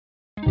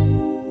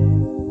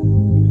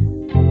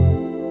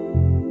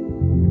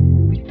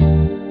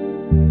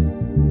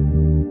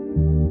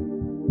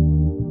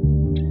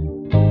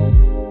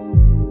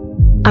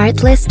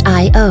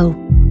Artlist.io.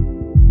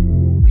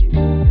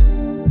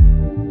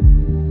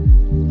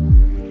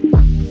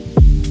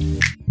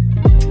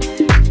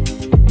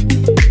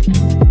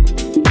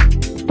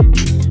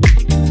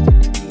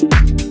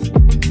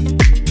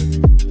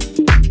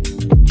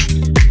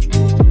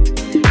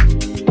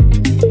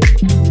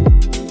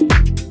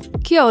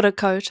 Kia ora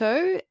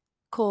koutou,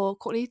 ko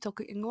Courtney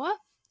toku ingoa,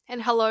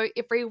 and hello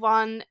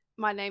everyone,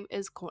 my name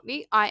is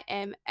Courtney. I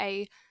am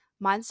a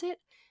mindset,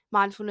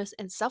 mindfulness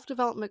and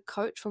self-development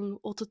coach from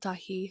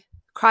Otatahi,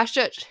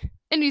 Christchurch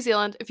in New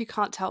Zealand, if you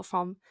can't tell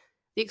from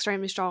the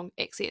extremely strong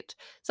accent.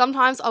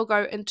 Sometimes I'll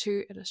go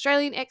into an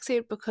Australian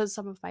accent because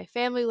some of my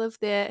family live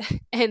there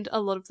and a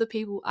lot of the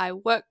people I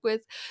work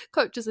with,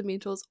 coaches and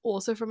mentors,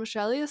 also from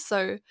Australia,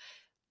 so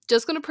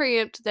just going to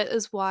preempt that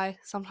is why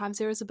sometimes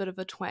there is a bit of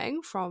a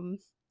twang from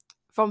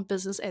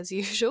business as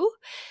usual.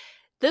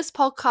 This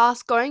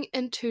podcast going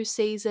into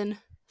season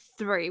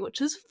 3,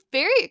 which is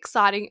very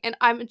exciting, and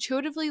I'm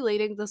intuitively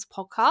leading this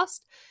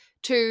podcast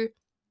to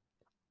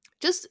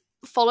just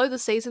follow the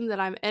season that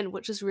I'm in,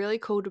 which is really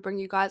cool to bring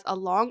you guys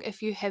along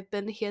if you have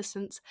been here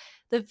since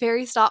the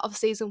very start of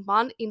season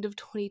 1, end of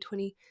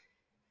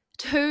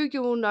 2022.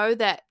 You will know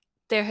that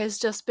there has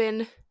just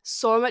been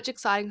so much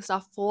exciting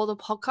stuff for the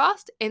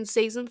podcast, and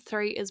season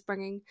 3 is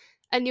bringing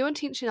a new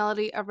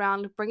intentionality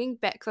around bringing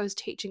back those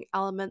teaching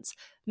elements,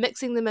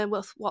 mixing them in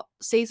with what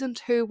season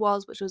 2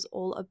 was, which was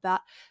all about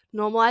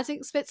normalizing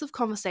expensive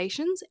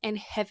conversations and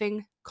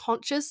having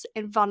conscious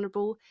and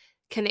vulnerable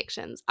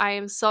connections. I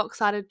am so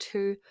excited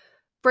to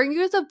bring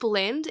you the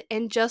blend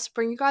and just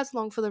bring you guys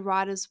along for the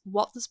ride as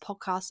what this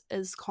podcast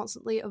is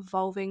constantly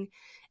evolving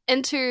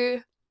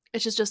into.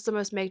 It's just the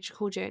most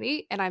magical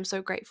journey, and I'm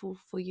so grateful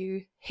for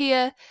you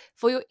here,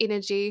 for your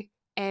energy,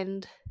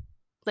 and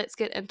let's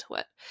get into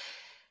it.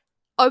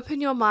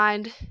 Open your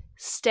mind,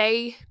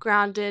 stay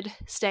grounded,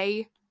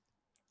 stay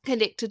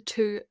connected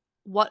to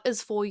what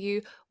is for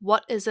you,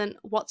 what isn't,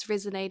 what's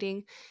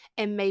resonating,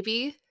 and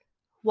maybe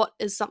what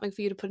is something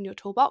for you to put in your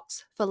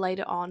toolbox for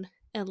later on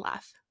in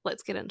life.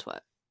 Let's get into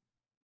it.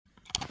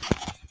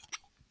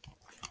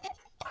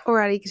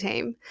 Alrighty,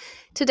 team.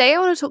 Today I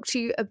want to talk to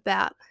you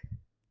about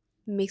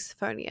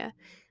misophonia,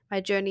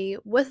 my journey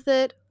with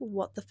it,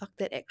 what the fuck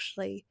that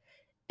actually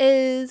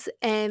is,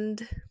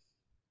 and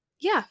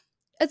yeah,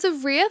 it's a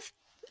rare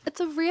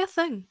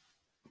thing.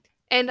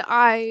 And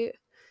I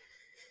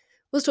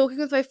was talking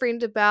with my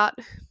friend about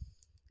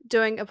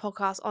doing a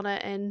podcast on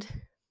it, and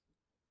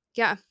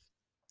yeah,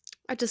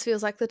 it just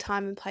feels like the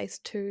time and place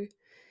to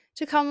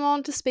come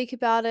on to speak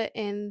about it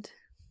and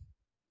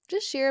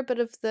just share a bit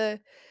of the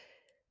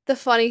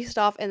funny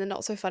stuff and the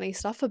not so funny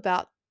stuff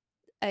about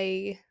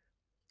a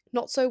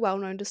not so well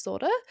known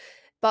disorder,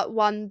 but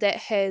one that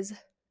has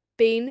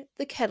been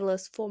the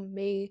catalyst for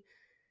me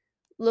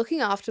looking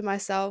after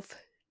myself,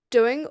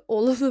 doing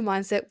all of the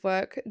mindset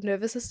work,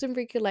 nervous system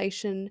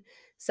regulation,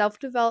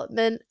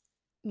 self-development,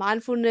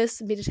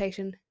 mindfulness,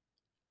 meditation.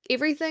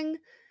 Everything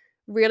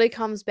really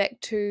comes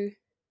back to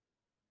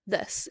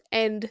this,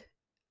 and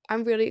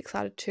I'm really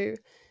excited to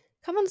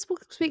come on and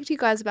speak to you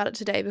guys about it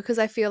today because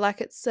I feel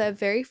like it's a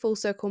very full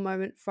circle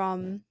moment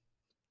from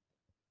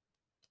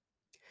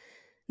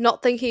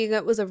not thinking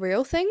it was a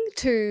real thing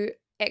to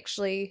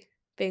actually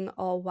being,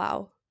 oh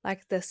wow,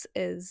 like this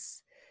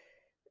is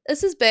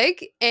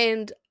big,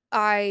 and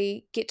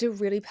I get to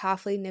really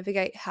powerfully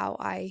navigate how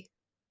I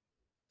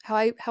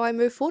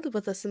move forward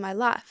with this in my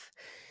life.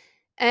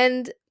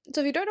 And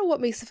so if you don't know what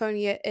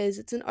misophonia is,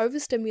 it's an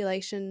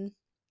overstimulation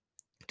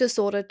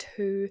disorder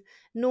to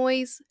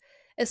noise,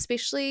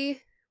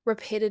 especially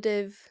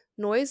repetitive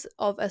noise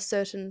of a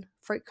certain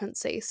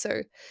frequency.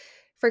 So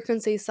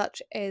frequencies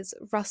such as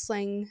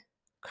rustling,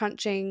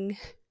 crunching,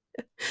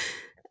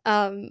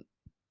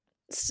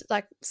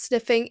 like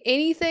sniffing,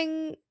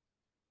 anything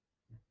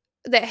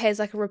that has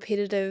like a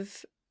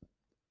repetitive,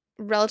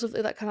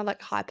 relatively like kind of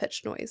like high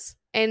pitched noise.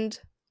 And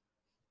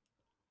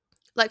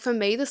like for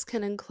me, this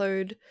can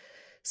include,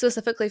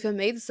 specifically for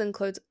me, this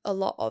includes a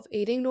lot of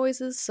eating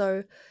noises.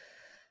 So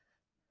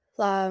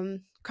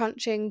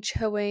crunching,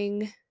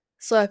 chewing,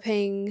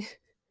 slurping,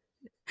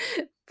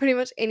 pretty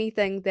much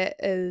anything that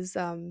is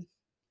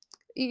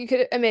you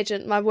could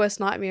imagine. My worst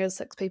nightmare is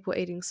 6 people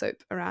eating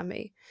soup around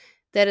me.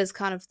 That is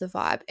kind of the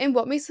vibe. And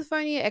what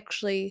misophonia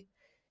actually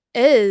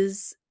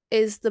is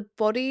the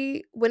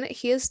body, when it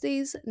hears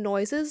these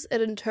noises,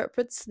 it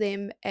interprets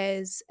them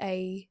as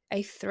a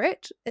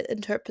threat. It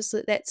interprets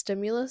that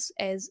stimulus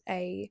as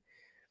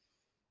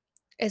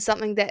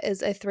something that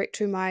is a threat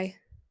to my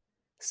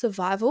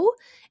survival,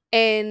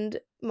 and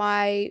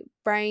my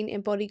brain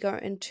and body go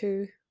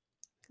into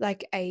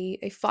like a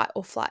fight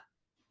or flight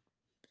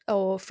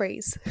or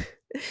freeze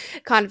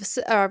kind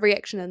of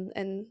reaction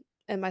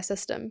in my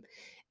system.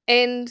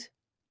 And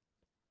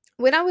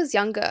when I was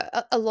younger,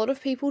 a lot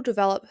of people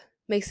develop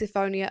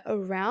misophonia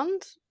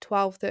around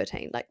 12,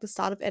 13, like the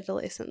start of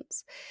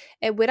adolescence.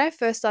 And when I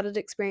first started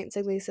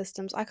experiencing these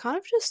symptoms, I kind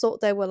of just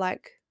thought they were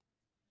like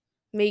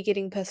me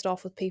getting pissed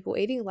off with people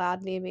eating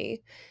loud near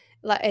me,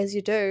 like as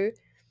you do,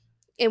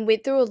 and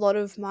went through a lot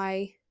of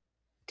my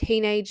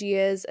teenage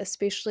years,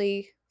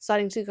 especially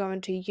starting to go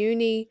into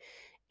uni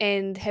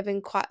and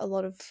having quite a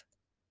lot of,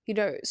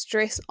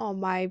 stress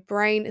on my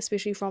brain,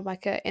 especially from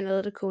like a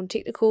analytical and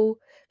technical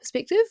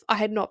perspective. I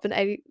had not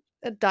been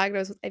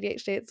diagnosed with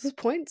ADHD at this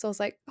point, so I was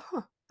like,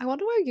 huh, I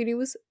wonder why uni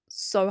was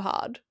so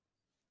hard.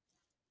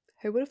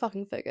 Who would have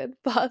fucking figured?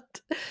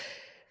 But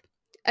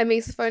a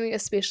misophonia,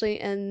 especially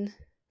in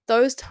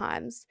those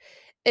times,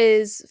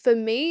 is for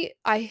me,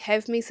 I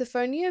have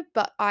misophonia,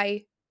 but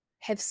I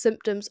have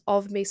symptoms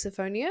of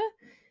misophonia.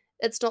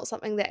 It's not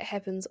something that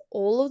happens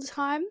all of the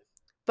time,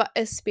 but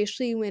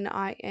especially when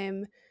I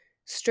am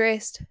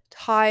stressed,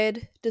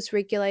 tired,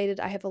 dysregulated,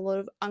 I have a lot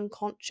of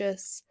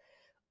unconscious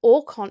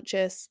or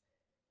conscious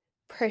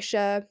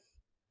pressure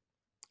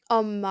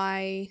on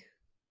my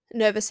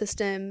nervous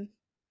system,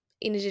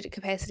 energetic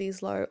capacity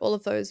is low, all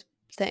of those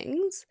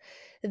things,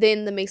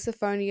 then the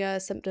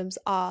misophonia symptoms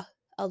are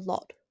a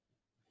lot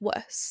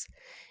worse.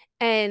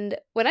 And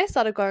when I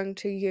started going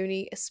to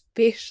uni,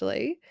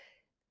 especially,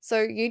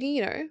 so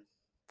uni,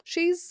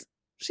 she's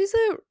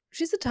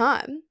a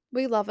time.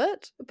 We love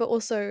it, but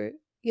also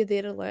you're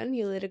there to learn,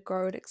 you're there to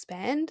grow and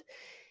expand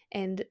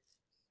and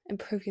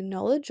improve your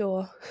knowledge,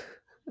 or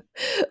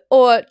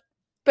or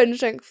binge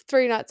drink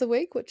 3 nights a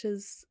week, which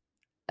is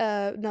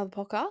another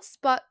podcast.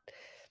 But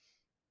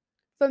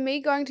for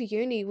me, going to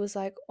uni was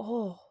like,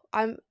 oh,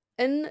 I'm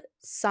in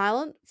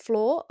silent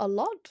floor a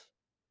lot,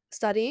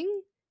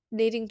 studying,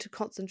 needing to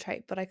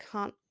concentrate, but I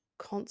can't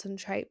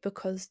concentrate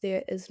because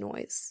there is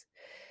noise.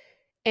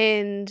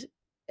 And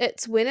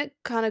it's when it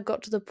kind of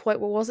got to the point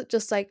where it wasn't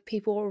just like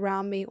people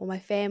around me or my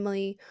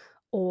family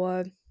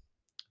or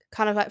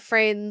kind of like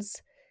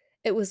friends.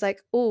 It was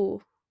like,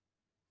 oh,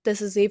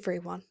 this is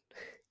everyone.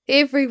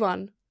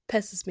 Everyone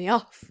pisses me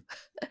off.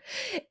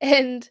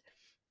 And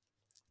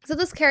so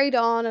this carried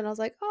on, and I was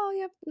like, oh,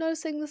 yeah,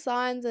 noticing the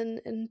signs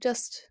and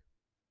just,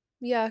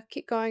 yeah,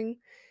 keep going.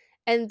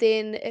 And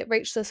then it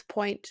reached this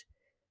point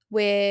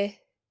where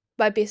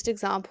my best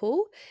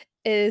example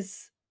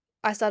is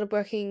I started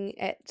working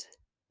at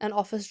an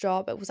office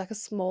job. It was like a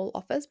small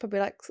office, probably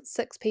like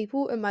 6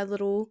 people in my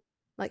little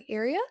like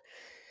area.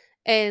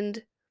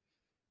 And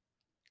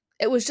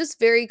it was just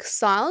very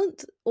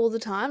silent all the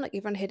time. Like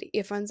everyone had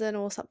earphones in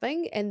or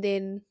something. And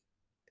then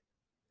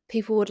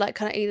people would like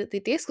kind of eat at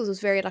their desk because it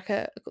was very like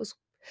it was,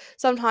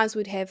 sometimes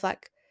we'd have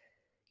like,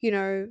 you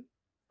know,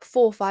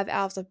 4 or 5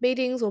 hours of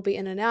meetings or be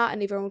in and out,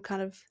 and everyone would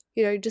kind of,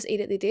 just eat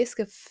at their desk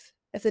if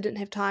they didn't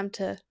have time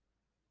to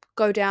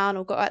go down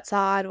or go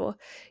outside, or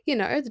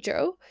the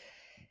drill.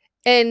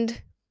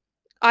 And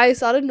I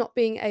started not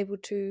being able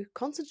to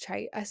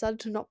concentrate. I started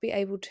to not be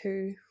able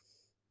to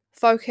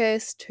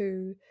focus,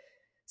 to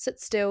sit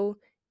still.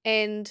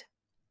 And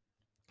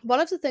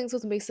one of the things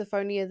with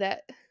misophonia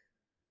that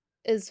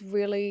is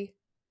really,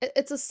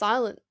 it's a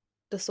silent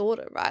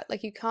disorder, right?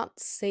 Like you can't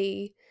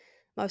see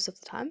most of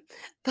the time,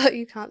 but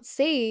you can't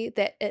see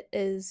that it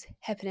is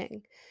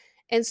happening.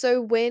 And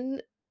so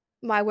when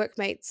my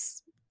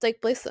workmates, like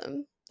bless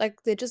them,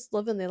 like they're just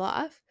living their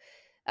life,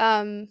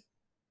 um,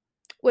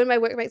 when my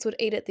workmates would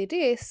eat at their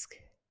desk,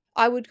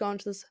 I would go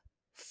into this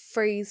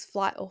freeze,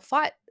 flight, or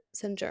fight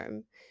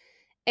syndrome.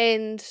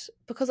 And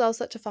because I was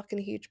such a fucking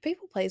huge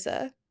people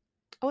pleaser,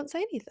 I wouldn't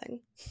say anything.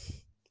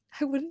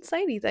 I wouldn't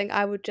say anything.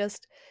 I would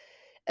just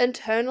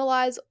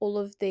internalize all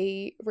of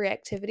the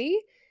reactivity,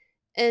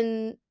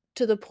 and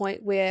to the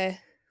point where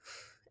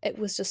it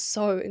was just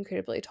so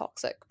incredibly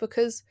toxic.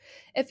 Because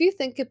if you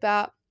think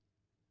about,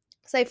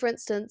 say for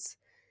instance,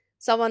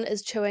 someone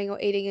is chewing or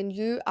eating and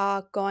you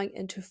are going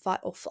into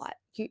fight or flight,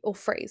 or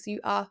freeze, you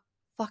are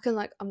fucking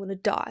like, I'm gonna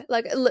die.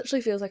 Like it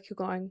literally feels like you're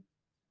going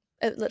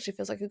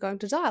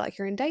to die, like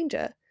you're in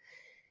danger.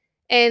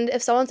 And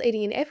if someone's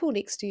eating an apple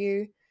next to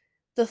you,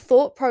 the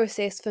thought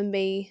process for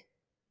me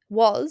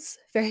was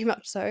very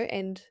much so,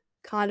 and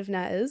kind of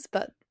now is,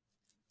 but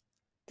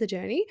the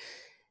journey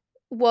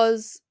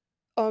was,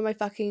 oh my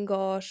fucking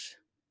gosh.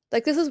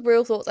 Like this is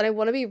real thoughts, and I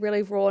want to be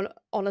really raw and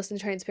honest and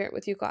transparent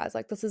with you guys.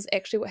 Like this is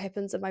actually what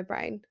happens in my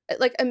brain.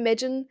 Like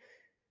imagine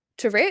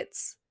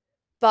Tourette's,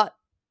 but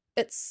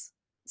it's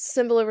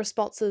similar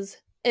responses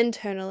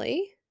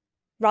internally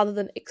rather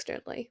than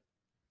externally.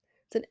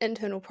 It's an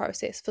internal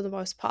process for the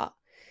most part.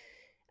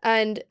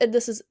 And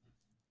this is,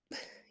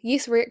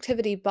 yes,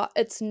 reactivity, but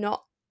it's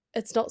not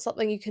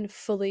something you can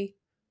fully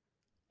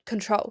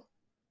control.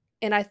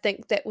 And I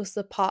think that was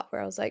the part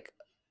where I was like,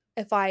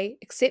 if I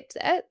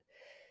accepting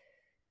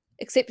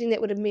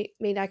that would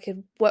mean I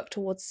could work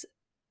towards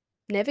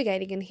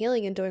navigating and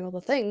healing and doing all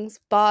the things,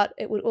 but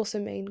it would also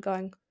mean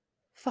going,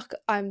 fuck,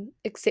 I'm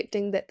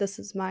accepting that this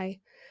is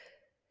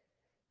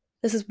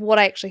what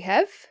I actually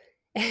have,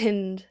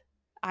 and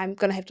I'm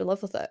gonna have to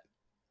live with it.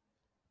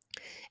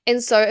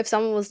 And so if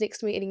someone was next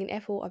to me eating an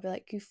apple, I'd be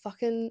like, you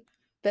fucking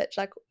bitch,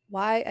 like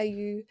why are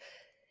you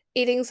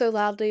eating so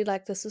loudly?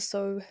 Like this is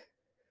so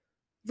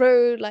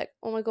rude. Like,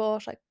 oh my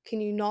gosh, like can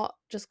you not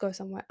just go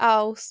somewhere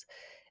else?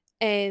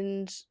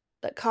 And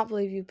like can't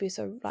believe you'd be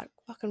so like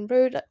fucking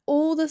rude. Like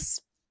all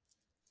this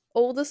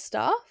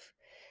stuff.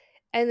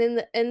 And then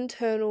the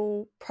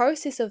internal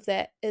process of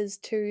that is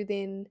to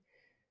then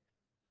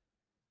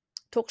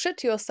talk shit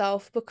to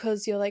yourself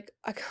because you're like,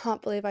 I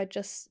can't believe I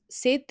just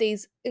said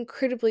these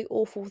incredibly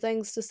awful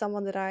things to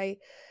someone that I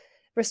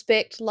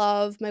respect,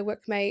 love, my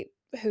workmate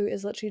who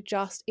is literally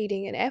just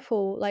eating an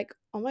apple. Like,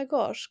 oh my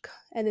gosh.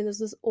 And then there's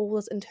this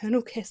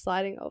internal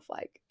gaslighting of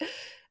like,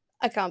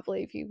 I can't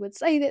believe you would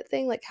say that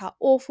thing. Like, how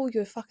awful,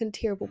 you're a fucking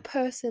terrible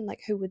person.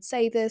 Like, who would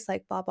say this?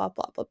 Like, blah, blah,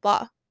 blah, blah,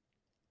 blah.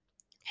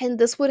 And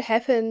this would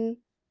happen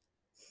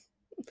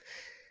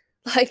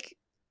like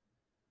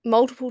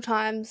multiple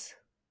times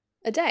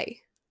a day,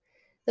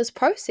 this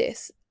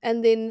process.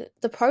 And then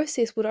the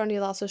process would only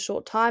last a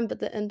short time, but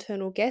the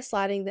internal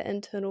gaslighting, the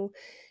internal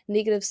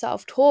negative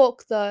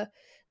self-talk, the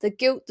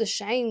guilt, the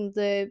shame,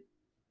 the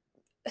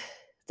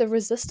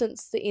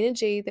resistance, the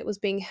energy that was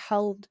being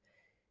held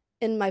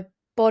in my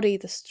body,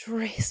 the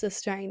stress, the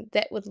strain,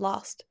 that would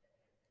last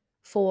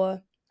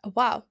for a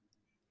while.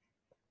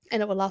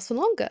 And it would last for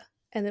longer.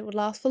 And it would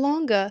last for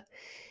longer.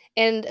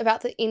 And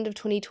about the end of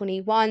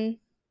 2021,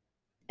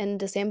 in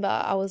December,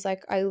 I was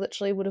like, I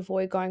literally would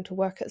avoid going to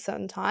work at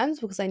certain times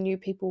because I knew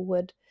people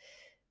would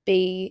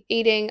be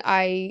eating.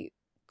 I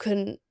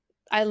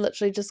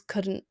literally just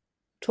couldn't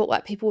talk.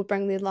 Like, people would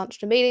bring their lunch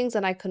to meetings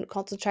and I couldn't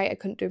concentrate. I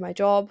couldn't do my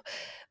job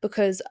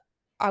because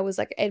I was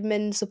like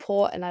admin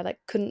support and I like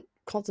couldn't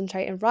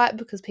concentrate and write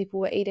because people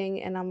were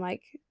eating. And I'm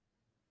like,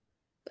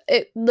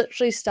 it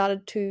literally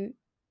started to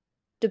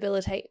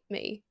debilitate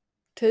me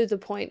to the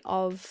point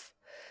of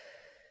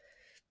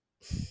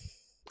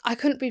I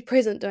couldn't be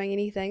present doing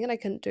anything and I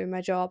couldn't do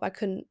my job. I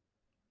couldn't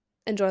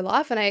enjoy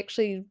life, and I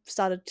actually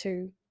started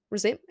to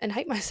resent and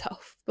hate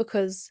myself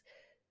because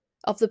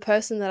of the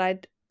person that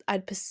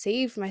I'd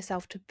perceived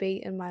myself to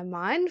be in my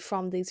mind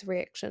from these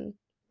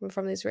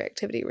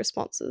reactivity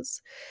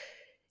responses.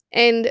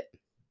 And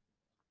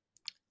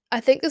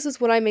I think this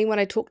is what I mean when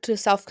I talk to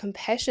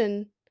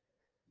self-compassion.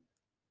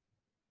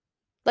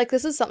 Like,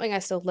 this is something I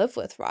still live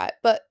with, right?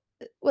 But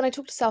when I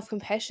talk to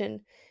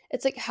self-compassion,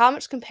 it's like, how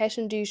much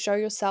compassion do you show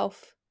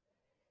yourself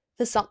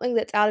for something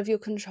that's out of your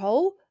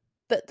control,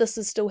 but this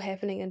is still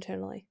happening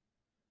internally?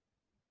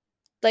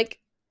 Like,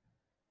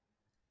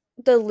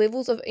 the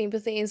levels of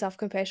empathy and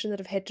self-compassion that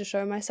I've had to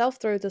show myself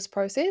through this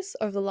process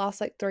over the last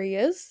like 3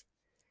 years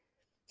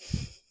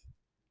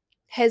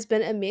has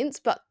been immense.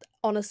 But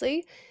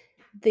honestly,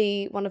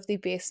 the one of the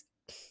best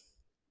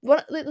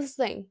one this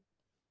thing,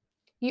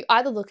 you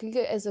either look at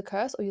it as a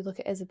curse or you look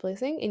at it as a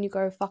blessing and you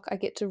go, fuck, I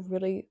get to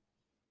really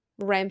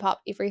ramp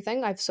up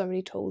everything. I have so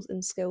many tools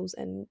and skills,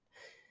 and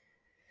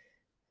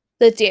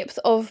the depth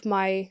of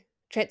my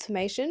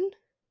transformation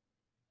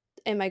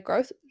and my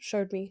growth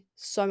showed me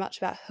so much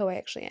about who I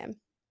actually am.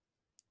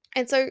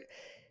 And so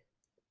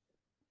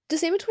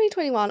December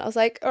 2021, I was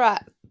like, all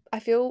right, I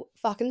feel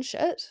fucking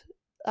shit.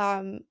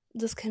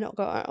 This cannot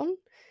go on.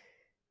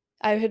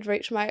 I had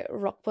reached my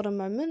rock bottom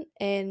moment,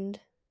 and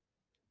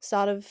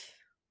start of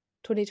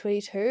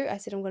 2022, I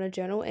said I'm going to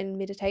journal and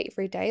meditate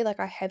every day. Like,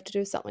 I have to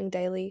do something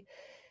daily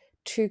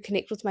to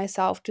connect with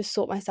myself, to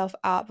sort myself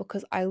out,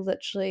 because I'm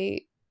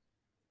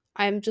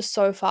just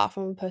so far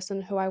from a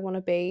person who I want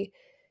to be,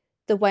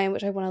 the way in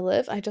which I want to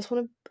live. I just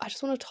want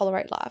to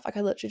tolerate life. Like,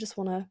 I literally just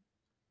want to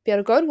be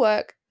able to go to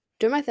work,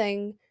 do my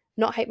thing,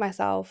 not hate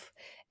myself,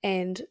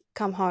 and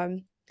come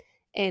home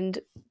and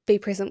be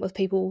present with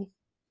people,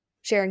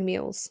 sharing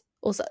meals.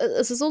 Also,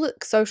 this is all the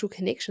social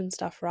connection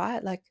stuff,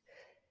 right? Like,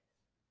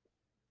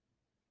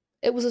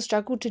 it was a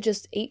struggle to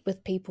just eat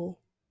with people.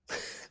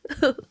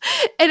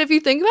 And if you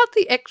think about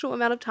the actual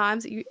amount of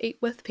times that you eat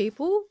with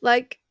people,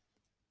 like,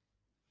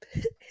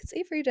 it's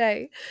every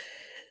day.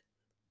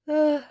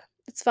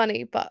 It's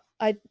funny, but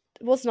I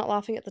was not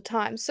laughing at the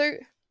time. So,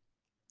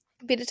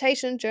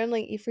 meditation,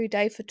 journaling every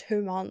day for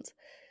 2 months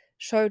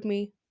showed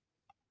me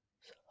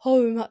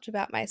so much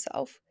about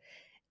myself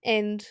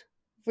and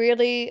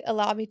really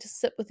allowed me to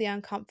sit with the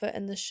uncomfort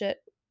and the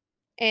shit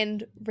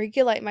and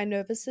regulate my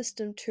nervous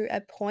system to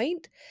a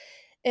point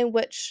in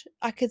which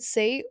I could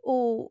see,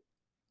 oh,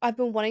 I've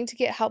been wanting to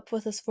get help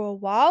with this for a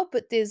while,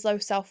 but there's low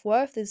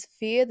self-worth, there's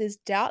fear, there's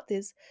doubt,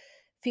 there's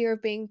fear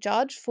of being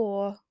judged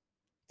for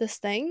this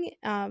thing,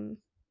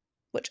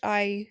 which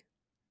I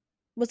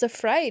was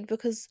afraid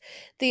because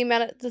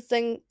the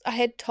thing I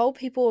had told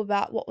people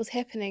about what was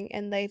happening,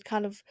 and they'd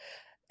kind of,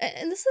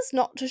 and this is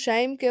not to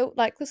shame guilt,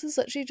 like, this is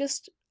literally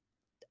just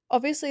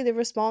obviously the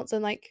response,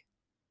 and like,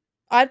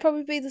 I'd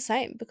probably be the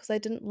same because I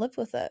didn't live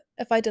with it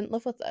if I didn't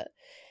live with it.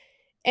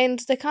 And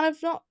they kind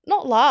of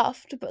not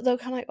laughed, but they were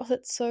kind of like, oh,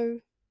 it's so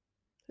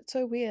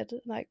weird.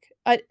 Like,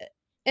 I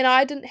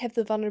didn't have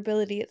the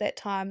vulnerability at that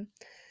time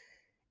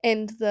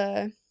and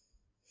the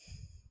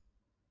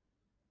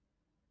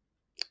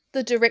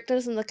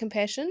directness and the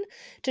compassion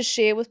to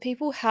share with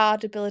people how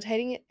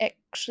debilitating it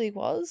actually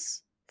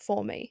was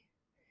for me.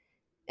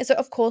 And so,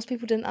 of course,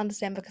 people didn't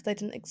understand because I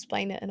didn't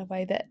explain it in a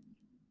way that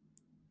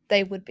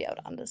they would be able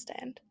to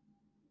understand,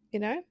 you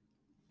know?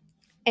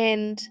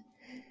 And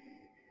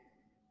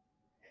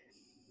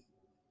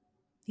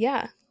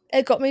yeah,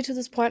 it got me to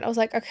this point. I was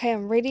like, okay,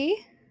 I'm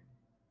ready.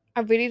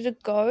 I'm ready to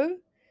go.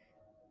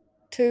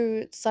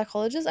 to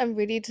psychologists, I'm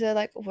ready to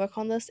like work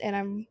on this,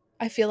 and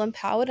I feel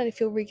empowered and I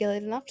feel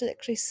regulated enough to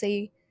actually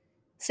see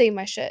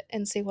my shit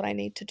and see what I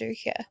need to do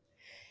here.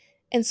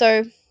 And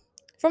so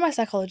for my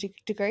psychology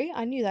degree,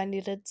 I knew that I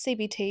needed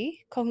CBT,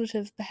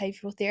 cognitive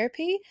behavioral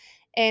therapy,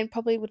 and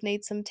probably would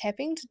need some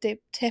tapping to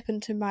tap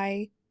into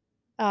my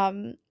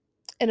um,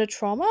 inner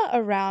trauma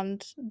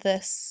around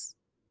this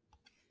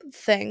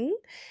thing.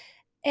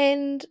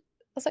 And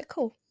I was like,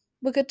 cool,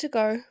 we're good to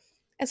go.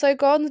 And so I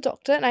go on the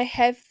doctor, and I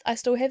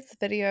still have the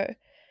video.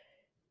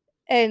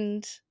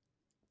 And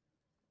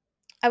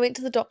I went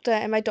to the doctor,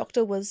 and my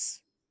doctor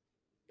was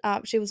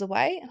she was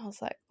away, and I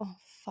was like, oh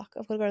fuck,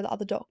 I've got to go to the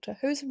other doctor,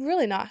 who's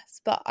really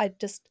nice, but I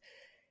just,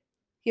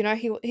 he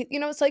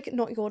it's like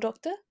not your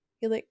doctor.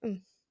 You're like, all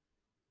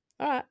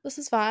right, this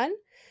is fine.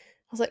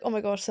 I was like, oh my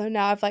gosh, so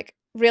now I've like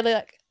really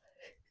like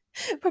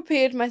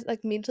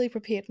mentally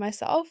prepared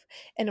myself,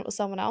 and it was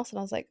someone else, and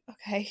I was like,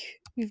 okay,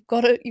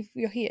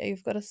 you're here,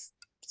 you've got to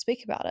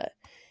speak about it.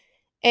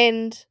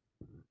 And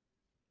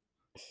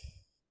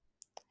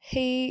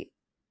he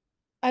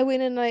I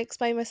went in and I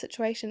explained my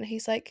situation, and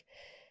he's like,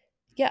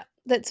 yeah,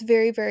 that's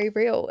very, very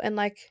real, and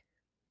like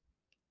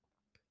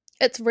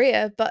it's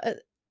rare,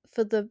 but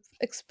for the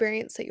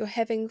experience that you're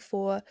having,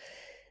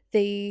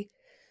 the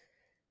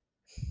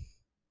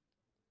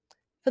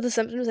for the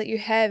symptoms that you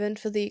have, and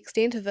for the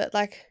extent of it,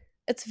 like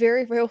it's a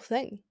very real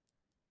thing,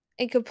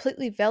 and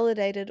completely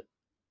validated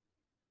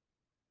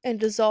and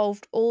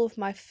dissolved all of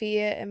my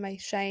fear and my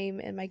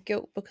shame and my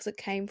guilt, because it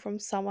came from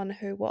someone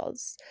who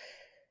was,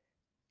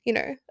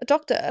 a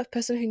doctor, a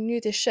person who knew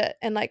this shit.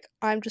 And like,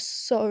 I'm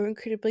just so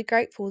incredibly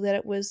grateful that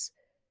it was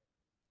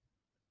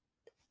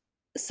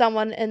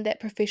someone in that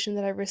profession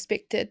that I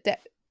respected,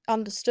 that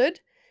understood,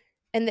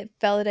 and that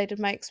validated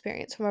my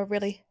experience from a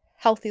really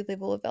healthy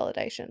level of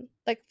validation.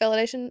 Like,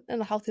 validation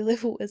in a healthy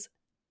level is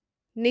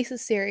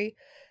necessary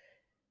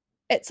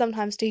at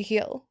sometimes to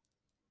heal.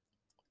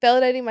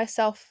 Validating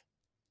myself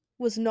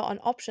was not an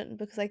option,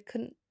 because I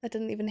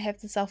didn't even have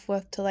the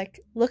self-worth to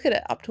like look at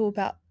it up to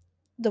about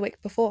the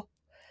week before.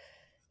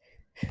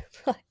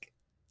 Like,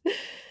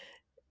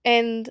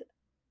 and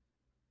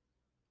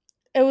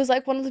it was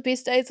like one of the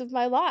best days of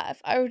my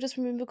life. I would just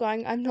remember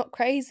going, I'm not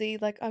crazy,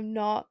 like I'm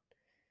not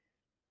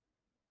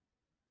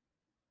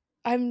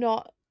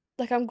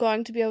like, I'm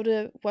going to be able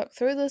to work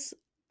through this.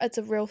 It's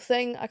a real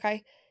thing.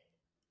 Like,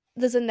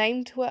 there's a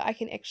name to it. I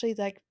can actually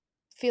like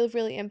feel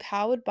really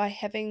empowered by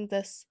having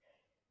this,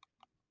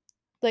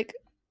 like,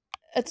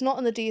 it's not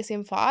in the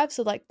DSM-5,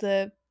 so like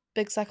the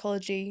big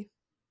psychology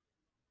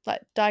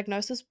like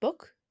diagnosis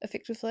book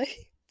effectively,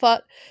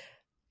 but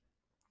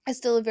it's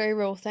still a very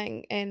real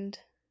thing, and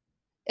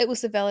it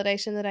was the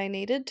validation that I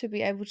needed to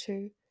be able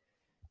to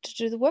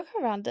do the work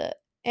around it.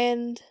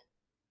 And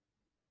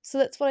so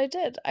that's what I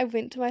did. I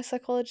went to my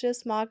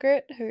psychologist,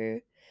 Margaret,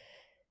 who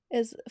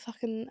is a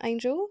fucking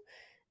angel,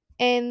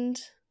 and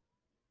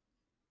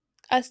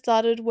I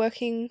started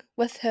working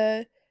with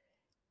her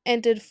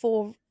and did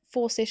four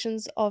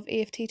sessions of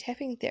EFT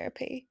tapping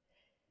therapy.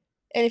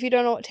 And if you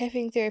don't know what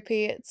tapping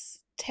therapy, it's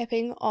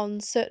tapping on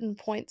certain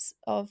points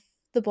of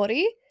the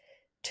body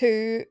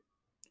to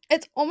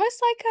it's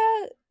almost like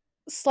a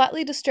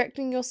slightly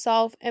distracting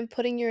yourself and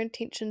putting your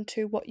intention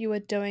to what you are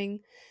doing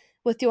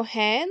with your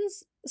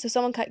hands. So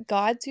someone kind of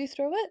guides you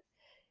through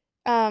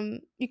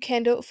it. You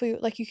can do it for you,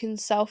 like you can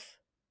self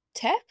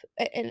tap,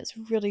 and it's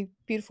really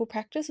beautiful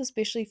practice,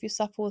 especially if you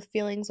suffer with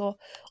feelings or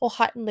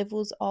heightened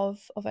levels of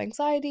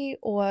anxiety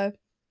or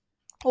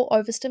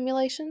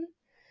overstimulation,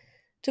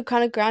 to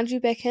kind of ground you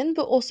back in,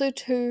 but also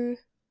to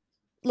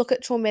look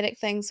at traumatic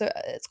things. So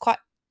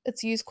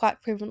it's used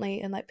quite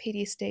prevalently in like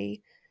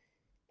PTSD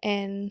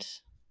and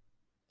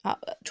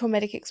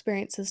traumatic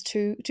experiences,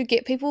 to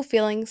get people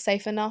feeling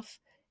safe enough,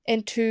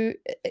 and to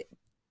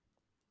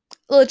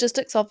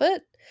logistics of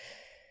it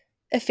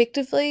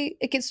effectively,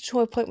 it gets to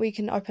a point where you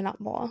can open up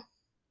more.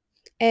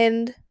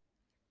 And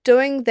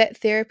doing that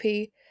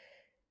therapy,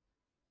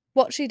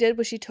 what she did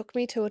was she took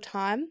me to a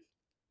time.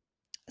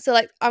 So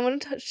like, I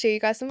want to share you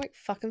guys some like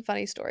fucking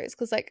funny stories,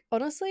 because like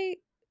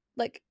honestly,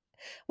 like,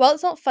 well,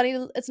 it's not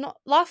funny, it's not,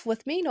 laugh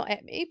with me, not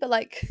at me, but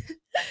like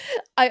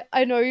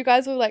I know you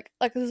guys were like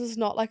this is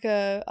not like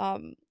a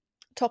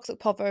toxic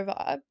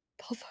povo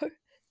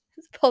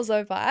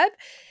pozo vibe.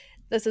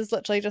 This is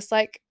literally just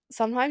like,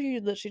 sometimes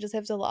you literally just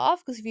have to laugh,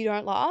 because if you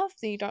don't laugh,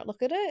 then you don't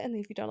look at it, and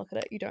if you don't look at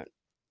it, you don't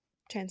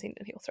transcend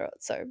and heal through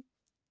it. So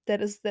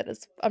that is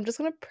I'm just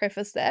gonna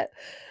preface that.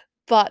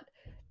 But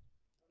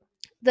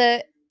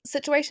the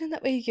situation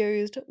that we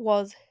used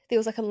was, there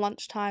was like a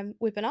lunchtime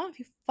webinar. If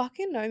you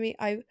fucking know me,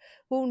 I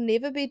will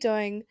never be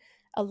doing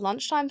a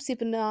lunchtime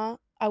seminar.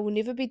 I will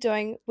never be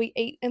doing, we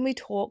eat and we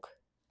talk,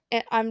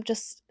 and I'm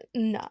just,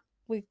 nah,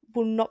 we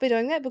will not be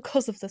doing that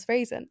because of this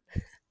reason.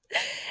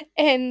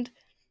 And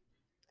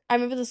I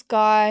remember this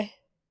guy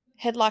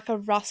had like a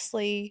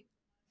rustly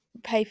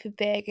paper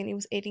bag, and he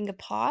was eating a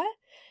pie,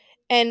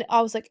 and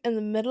I was like in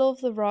the middle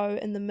of the row,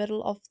 in the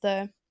middle of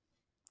the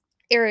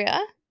area,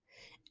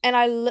 and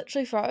I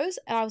literally froze,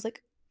 and I was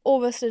like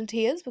almost in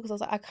tears, because I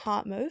was like, I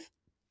can't move.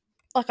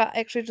 Like, I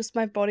actually just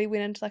my body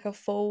went into, like, a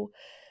full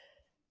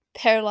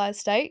paralyzed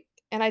state,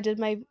 and I did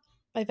my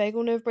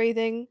vagal nerve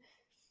breathing,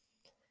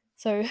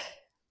 so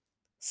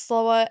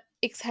slower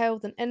exhale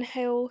than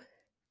inhale,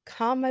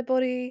 calm my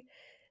body,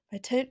 I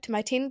turned to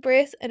my 10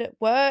 breath, and it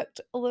worked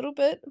a little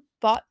bit,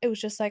 but it was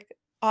just, like,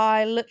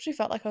 I literally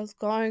felt like I was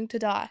going to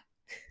die.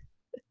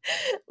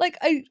 Like,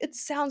 I it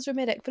sounds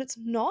dramatic, but it's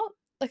not,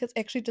 like, it's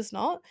actually just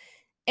not,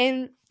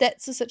 and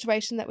that's the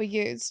situation that we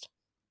used,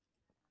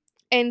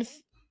 and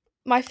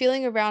my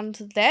feeling around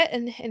that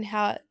and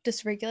how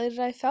dysregulated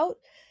I felt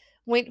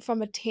went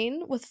from a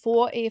 10 with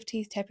 4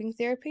 EFT tapping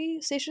therapy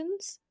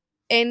sessions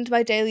and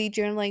my daily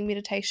journaling,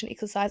 meditation,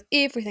 exercise,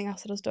 everything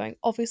else that I was doing,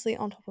 obviously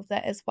on top of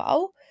that as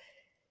well,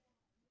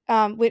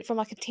 went from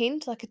like a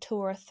 10 to like a 2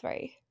 or a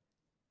 3.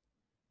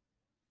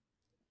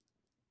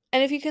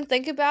 And if you can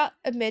think about,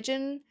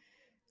 imagine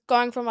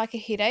going from like a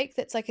headache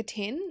that's like a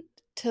 10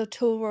 to a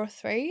 2 or a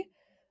 3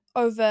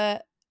 over,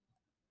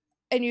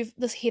 and you've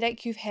this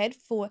headache you've had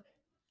for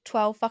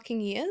 12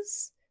 fucking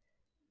years.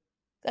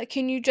 Like,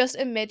 can you just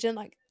imagine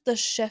like the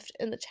shift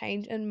and the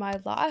change in my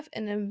life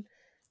and in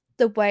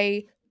the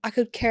way I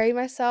could carry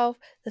myself,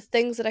 the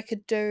things that I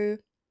could do,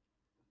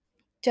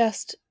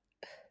 just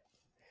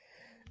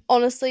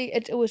honestly,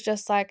 it was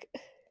just like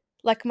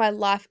my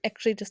life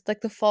actually just like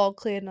the fog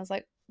cleared and I was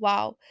like,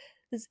 wow,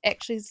 there's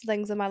actually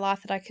things in my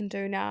life that I can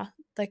do now.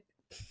 Like,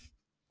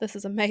 this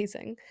is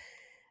amazing.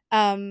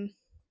 Um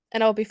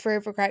and I'll be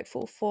forever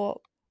grateful for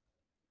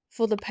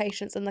the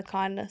patience and the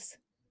kindness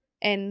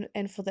and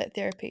for that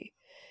therapy.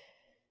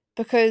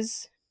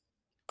 Because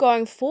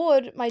going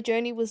forward, my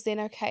journey was then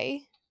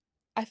okay.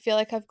 I feel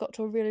like I've got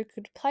to a really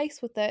good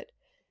place with it.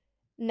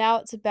 Now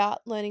it's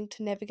about learning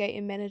to navigate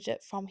and manage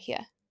it from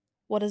here.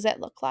 What does that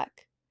look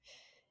like?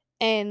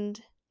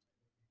 And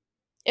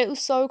it was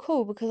so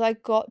cool because I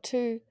got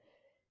to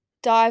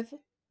dive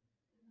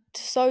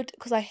so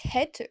because I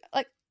had to,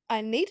 like,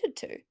 I needed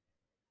to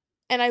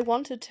and I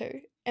wanted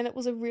to. And it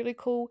was a really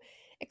cool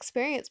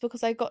experience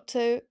because I got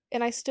to,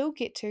 and I still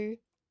get to,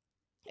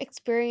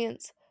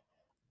 experience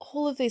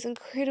all of these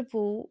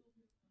incredible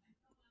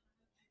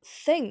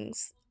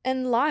things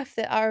in life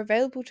that are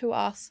available to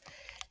us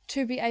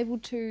to be able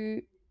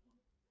to,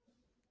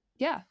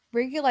 yeah,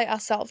 regulate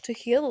ourselves, to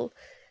heal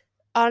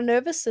our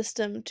nervous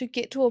system, to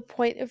get to a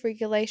point of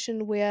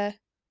regulation where,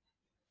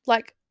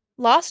 like,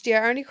 last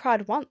year I only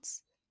cried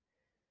once.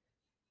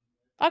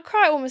 I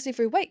cry almost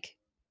every week.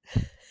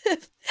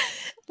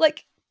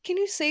 Like, can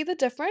you see the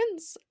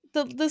difference?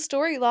 The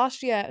story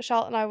last year,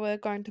 Charlotte and I were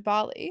going to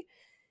Bali,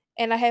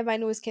 and I had my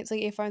noise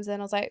cancelling earphones in.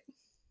 I was like,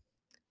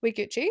 "We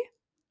Gucci,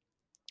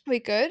 we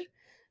good."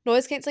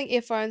 Noise cancelling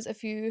earphones.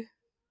 If you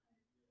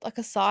like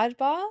a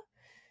sidebar,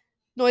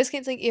 noise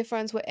cancelling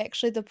earphones were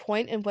actually the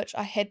point in which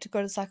I had to go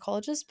to the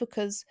psychologist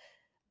because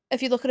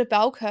if you look at a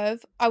bell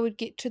curve, I would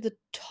get to the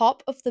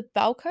top of the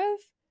bell curve,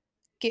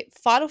 get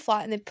fight or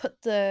flight, and then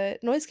put the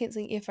noise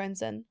cancelling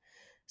earphones in.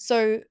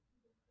 So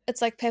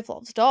it's like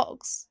Pavlov's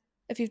dogs.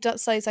 If you've done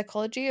studied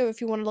psychology, or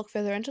if you want to look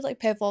further into it, like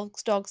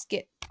Pavlov's dogs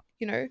get,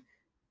 you know,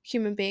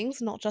 human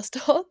beings, not just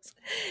dogs,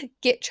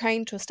 get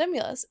trained to a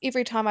stimulus.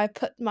 Every time I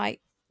put my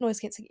noise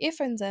cancelling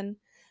earphones in,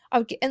 I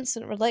would get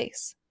instant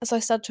release. And so I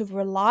started to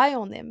rely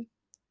on them.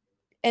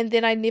 And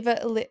then I never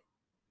let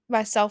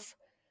myself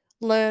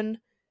learn,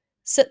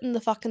 sit in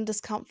the fucking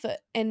discomfort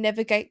and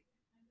navigate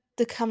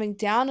the coming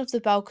down of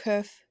the bell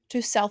curve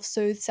to self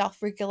soothe,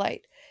 self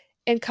regulate,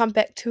 and come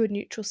back to a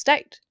neutral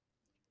state.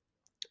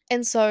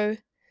 And so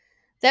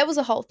that was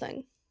a whole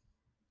thing.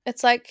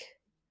 It's like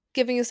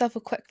giving yourself a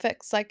quick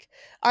fix. Like,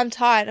 I'm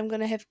tired, I'm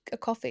going to have a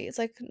coffee. It's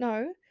like,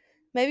 no.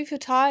 Maybe if you're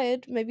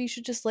tired, maybe you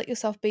should just let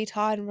yourself be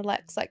tired and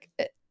relax, like,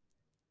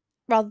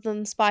 rather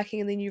than spiking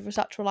and then you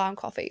start to rely on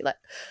coffee. Like,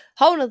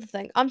 whole another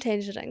thing. I'm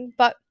tangenting.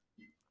 But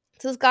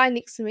so this guy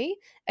next to me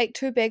ate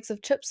 2 bags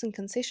of chips in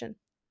concession.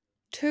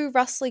 2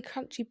 rustly,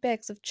 crunchy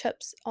bags of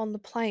chips on the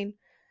plane.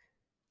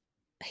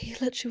 He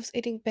literally was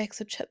eating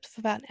bags of chips for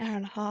about an hour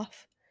and a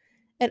half.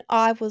 And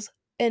I was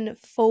in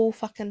full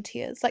fucking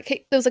tears. Like,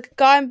 there was like a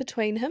guy in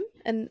between him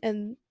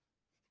and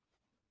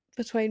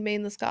between me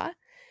and this guy,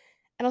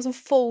 and I was in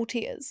full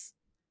tears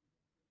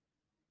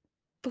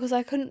because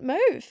I couldn't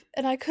move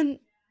and I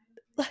couldn't,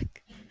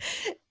 like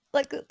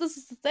like this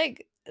is the thing.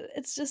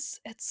 It's just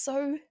it's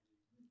so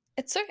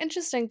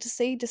interesting to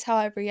see just how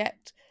I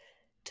react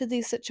to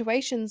these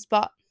situations.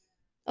 But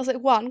I was like,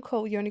 one,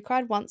 cool, you only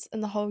cried once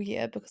in the whole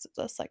year because of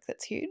this, like,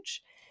 that's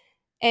huge.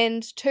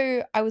 And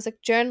two, I was like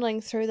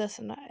journaling through this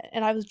and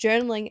I was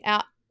journaling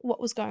out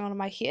what was going on in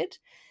my head.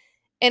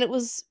 And it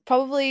was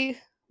probably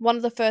one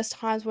of the first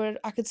times where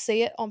I could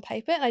see it on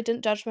paper and I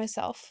didn't judge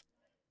myself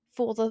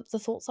for the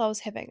thoughts I was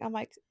having. I'm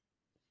like,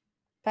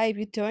 babe,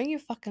 you're doing your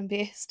fucking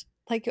best.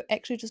 Like, you're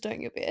actually just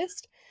doing your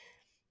best.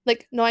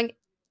 Like, knowing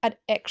I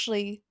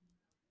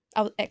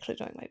was actually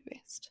doing my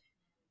best.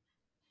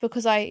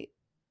 Because I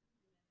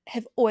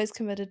have always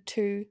committed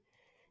to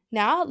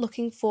now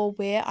looking for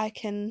where I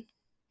can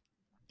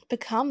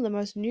become the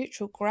most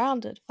neutral,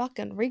 grounded,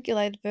 fucking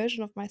regulated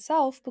version of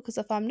myself. Because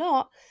if I'm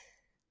not,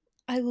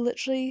 I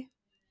literally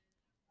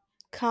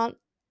can't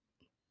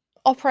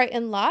operate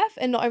in life,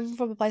 and not even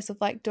from a place of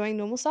like doing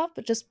normal stuff,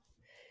 but just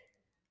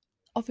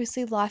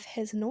obviously life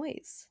has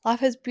noise. Life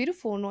has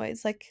beautiful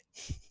noise, like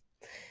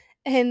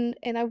and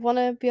I want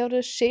to be able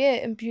to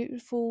share in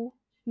beautiful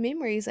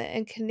memories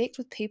and connect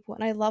with people,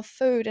 and I love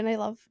food and I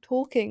love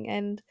talking,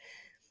 and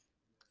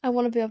I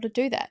want to be able to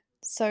do that.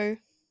 So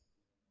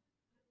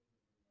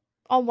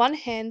on one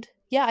hand,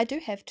 yeah, I do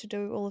have to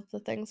do all of the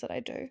things that I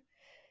do.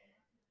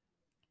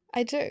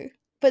 I do.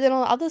 But then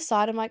on the other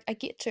side, I'm like, I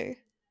get to.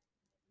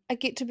 I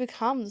get to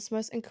become this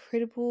most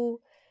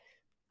incredible,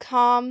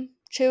 calm,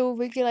 chill,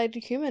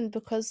 regulated human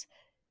because,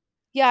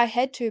 yeah, I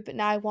had to, but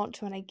now I want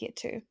to and I get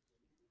to.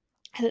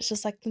 And it's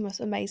just like the most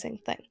amazing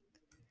thing.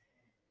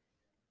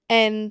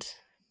 And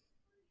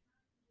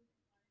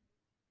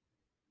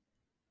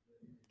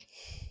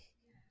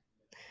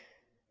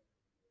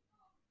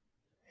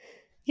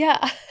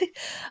yeah,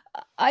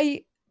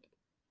 I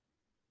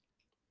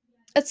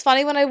it's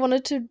funny when I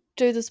wanted to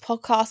do this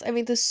podcast. I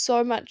mean, there's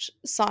so much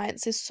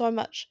science, there's so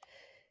much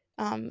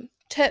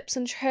tips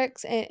and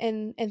tricks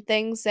and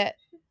things that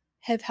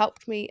have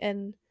helped me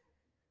in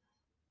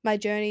my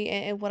journey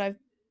and what I've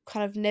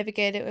kind of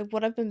navigated and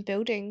what I've been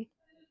building.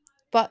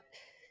 But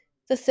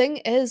the thing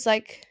is,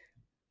 like,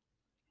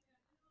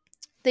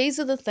 these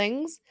are the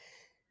things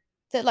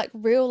that, like,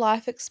 real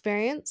life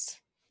experience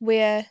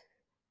where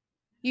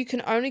you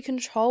can only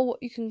control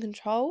what you can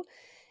control,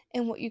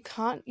 and what you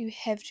can't, you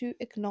have to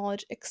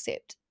acknowledge,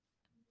 accept,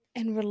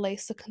 and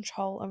release the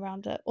control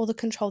around it, or the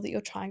control that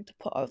you're trying to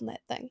put on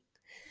that thing.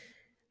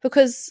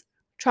 Because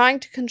trying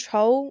to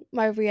control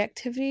my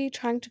reactivity,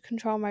 trying to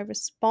control my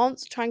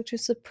response, trying to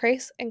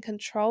suppress and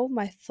control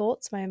my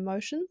thoughts, my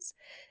emotions,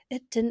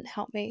 it didn't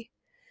help me.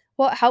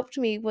 What helped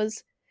me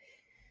was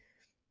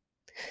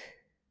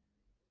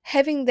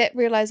having that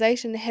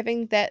realization,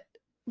 having that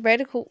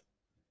radical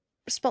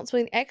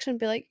responsibility and action,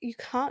 be like, you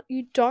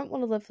don't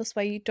want to live this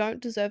way, you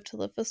don't deserve to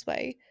live this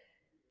way.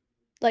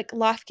 Like,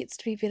 life gets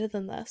to be better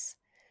than this.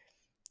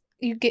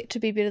 You get to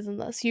be better than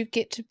this. You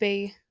get to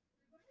be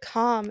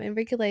calm and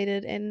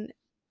regulated and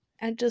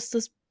just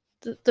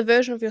the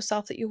version of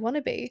yourself that you want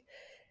to be.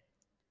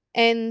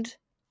 And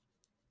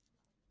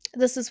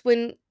this is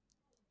when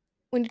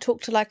you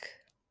talk to, like,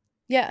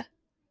 yeah,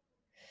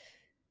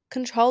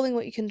 controlling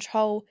what you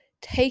control,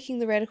 taking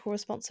the radical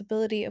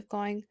responsibility of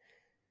going,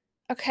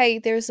 okay,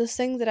 there's this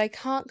thing that I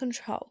can't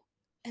control,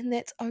 and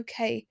that's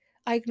okay.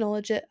 I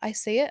acknowledge it, I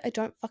see it, I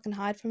don't fucking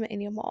hide from it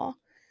anymore.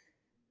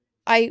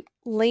 I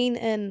lean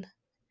in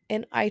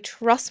and I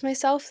trust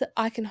myself that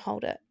I can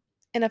hold it.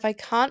 And if I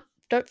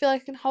don't feel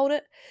like I can hold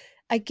it,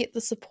 I get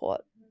the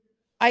support.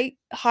 I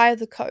hire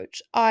the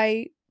coach.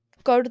 I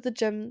go to the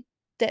gym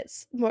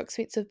that's more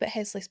expensive but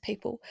has less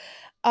people.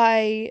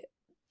 I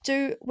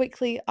do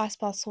weekly ice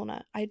bath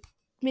sauna. I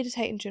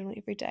meditate and journal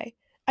every day.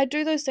 I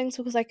do those things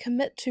because I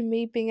commit to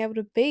me being able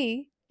to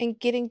be and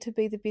getting to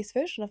be the best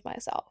version of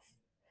myself.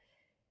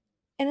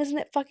 And isn't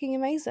it fucking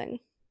amazing?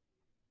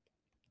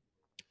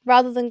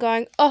 Rather than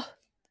going, oh,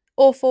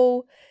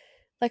 awful,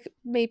 like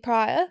me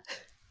prior,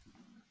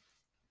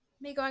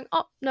 me going,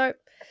 oh, no,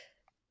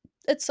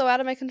 it's so out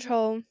of my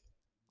control,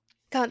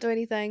 can't do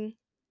anything.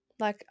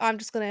 Like, I'm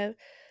just gonna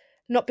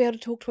not be able to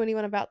talk to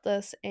anyone about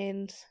this,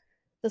 and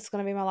this is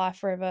gonna be my life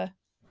forever.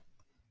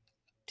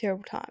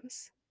 Terrible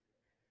times.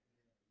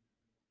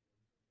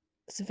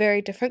 It's a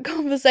very different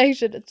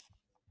conversation. It's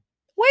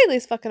way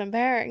less fucking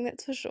empowering,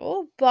 that's for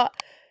sure. But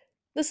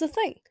this is the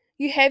thing.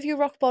 You have your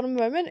rock bottom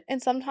moment,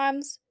 and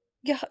sometimes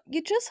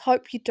you just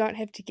hope you don't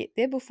have to get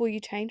there before you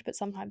change, but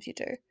sometimes you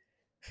do.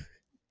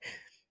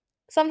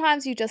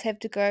 Sometimes you just have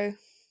to go,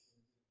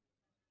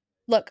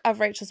 look, I've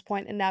reached this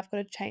point and now I've got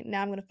to change.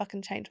 Now I'm going to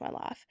fucking change my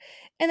life.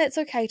 And that's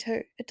okay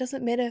too. It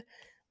doesn't matter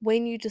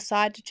when you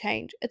decide to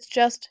change. It's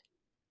just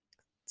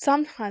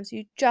sometimes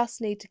you just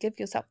need to give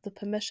yourself the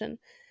permission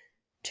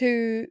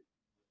to,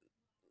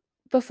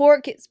 before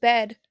it gets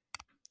bad,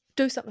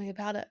 do something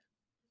about it.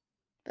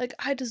 Like,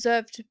 I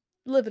deserve to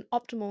live an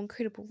optimal,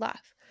 incredible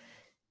life.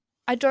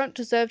 I don't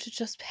deserve to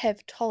just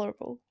have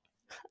tolerable.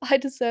 I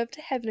deserve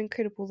to have an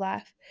incredible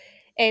life.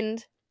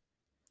 And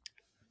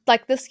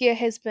like, this year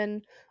has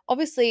been,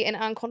 obviously and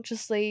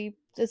unconsciously,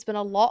 there's been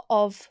a lot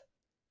of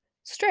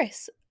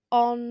stress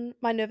on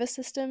my nervous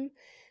system,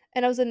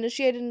 and I was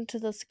initiated into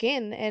this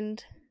again,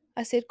 and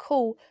I said,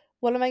 cool,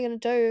 what am I going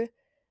to do?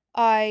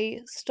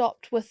 I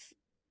stopped with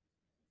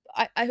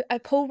I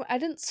pulled. I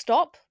didn't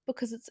stop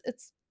because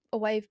it's a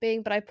way of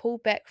being, but I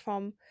pulled back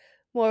from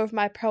more of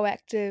my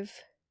proactive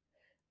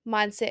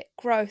mindset,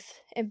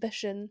 growth,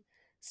 ambition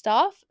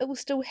stuff. It was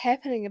still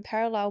happening in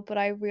parallel, but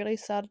I really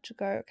started to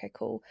go, okay,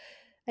 cool,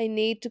 I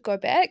need to go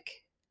back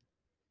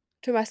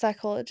to my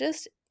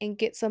psychologist and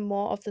get some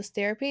more of this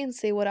therapy and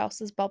see what else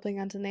is bubbling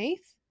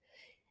underneath.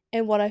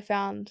 And what I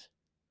found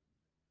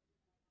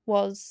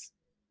was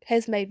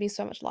has made me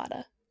so much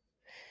lighter.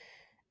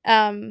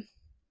 Um,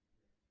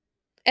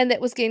 and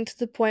that was getting to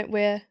the point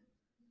where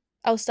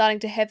I was starting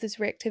to have this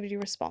reactivity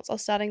response. I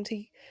was starting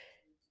to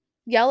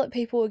yell at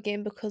people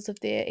again because of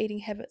their eating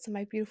habits, and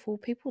my beautiful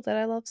people that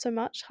I love so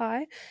much.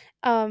 Hi.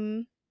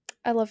 Um,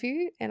 I love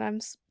you,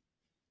 and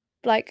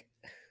like,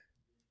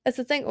 it's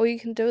the thing, all you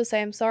can do is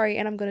say, I'm sorry,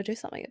 and I'm going to do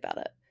something about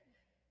it.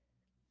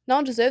 No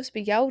one deserves to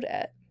be yelled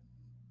at.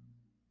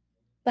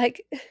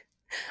 Like,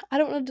 I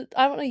don't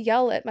want to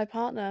yell at my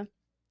partner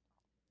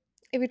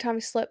every time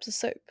he slurps a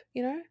soup,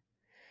 you know?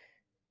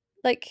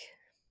 Like,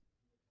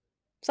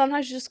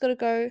 sometimes you just got to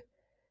go,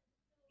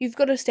 you've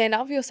got to stand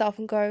up for yourself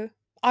and go,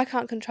 I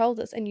can't control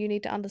this, and you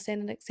need to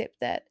understand and accept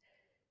that.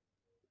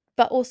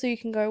 But also you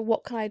can go,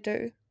 what can I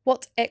do?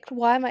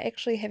 Why am I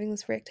actually having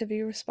this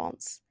reactivity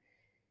response?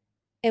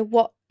 And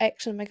what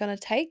action am I going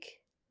to take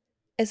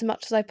as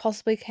much as I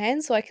possibly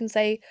can, so I can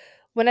say,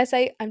 when I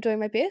say I'm doing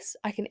my best,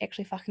 I can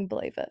actually fucking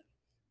believe it.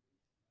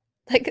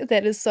 Like,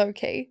 that is so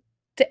key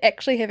to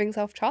actually having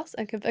self-trust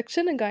and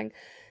conviction and going,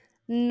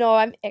 no,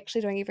 I'm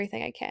actually doing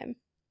everything I can.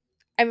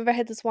 I remember I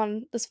had this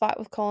fight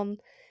with Colin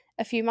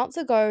a few months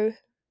ago,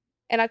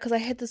 and because I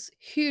had this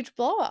huge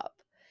blow up,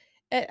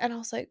 and I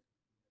was like,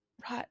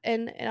 right,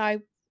 and I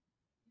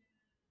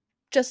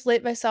just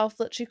let myself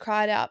literally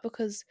cry it out,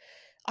 because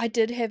I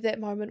did have that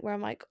moment where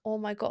I'm like, oh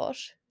my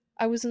gosh,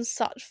 I was in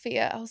such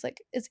fear. I was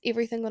like, is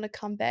everything going to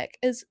come back?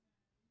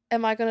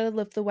 Am I going to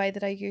live the way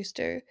that I used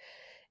to?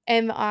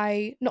 Am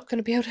I not going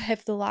to be able to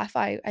have the life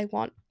I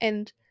want?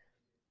 And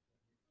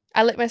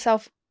I let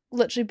myself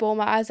literally bawl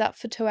my eyes out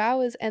for 2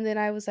 hours, and then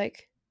I was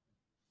like,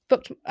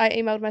 I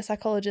emailed my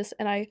psychologist,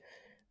 and I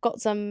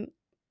got some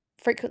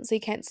frequency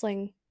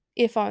cancelling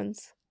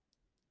earphones,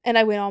 and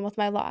I went on with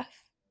my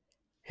life.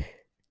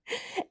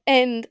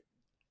 And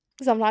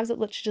sometimes it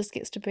just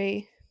gets to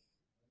be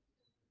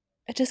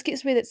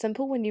that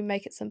simple when you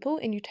make it simple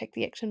and you take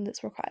the action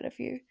that's required of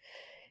you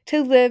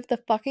to live the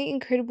fucking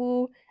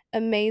incredible,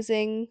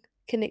 amazing,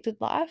 connected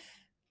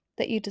life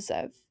that you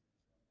deserve,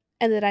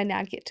 and that I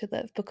now get to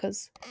live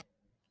because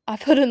I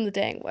put in the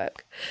dang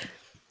work.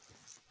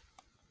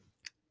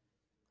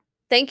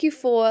 Thank you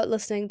for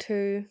listening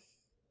to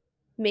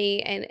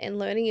me and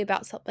learning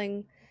about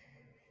something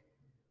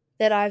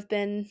that I've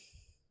been,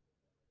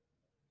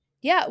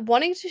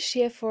 wanting to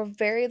share for a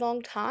very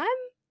long time.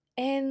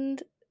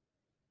 And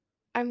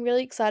I'm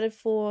really excited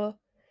for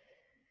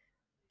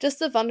just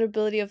the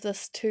vulnerability of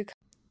this to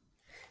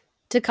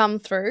come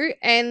through,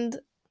 and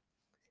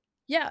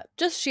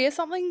just share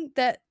something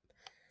that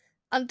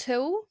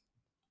until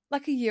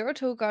like a year or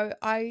two ago,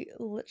 I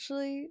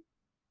literally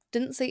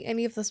didn't see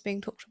any of this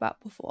being talked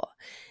about before.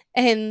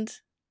 And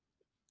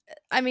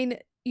I mean,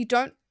 you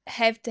don't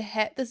have to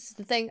have, this is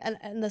the thing,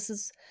 and this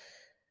is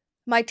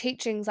my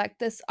teachings like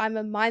this. I'm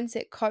a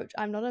mindset coach.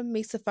 I'm not a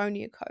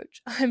misophonia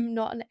coach. I'm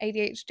not an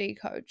ADHD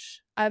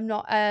coach. I'm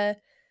not a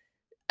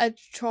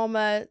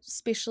trauma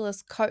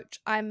specialist coach.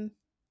 I'm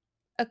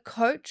a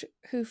coach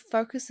who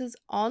focuses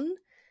on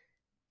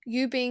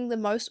you being the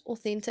most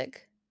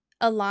authentic,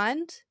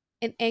 aligned,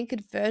 and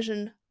anchored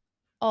version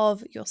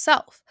of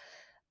yourself.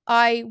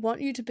 I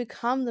want you to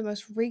become the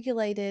most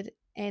regulated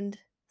and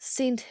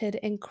centered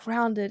and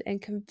grounded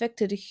and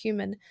convicted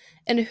human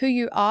in who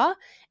you are.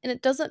 And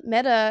it doesn't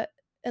matter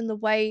in the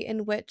way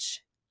in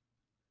which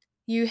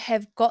you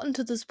have gotten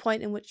to this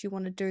point in which you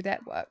want to do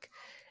that work.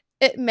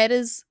 It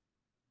matters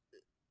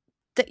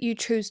that you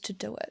choose to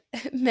do it.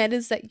 It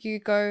matters that you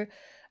go,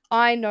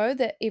 I know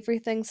that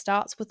everything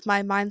starts with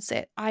my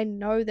mindset. I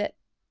know that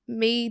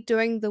me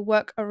doing the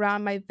work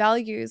around my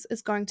values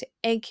is going to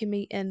anchor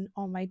me in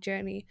on my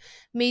journey.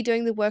 Me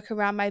doing the work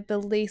around my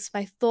beliefs,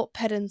 my thought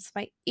patterns,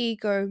 my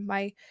ego,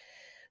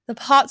 the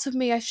parts of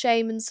me I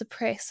shame and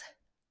suppress.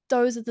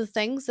 Those are the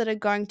things that are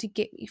going to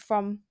get me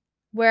from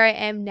where I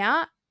am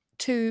now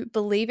to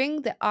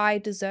believing that I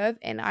deserve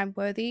and I'm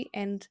worthy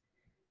and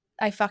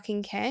I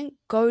fucking can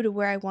go to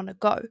where I want to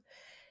go.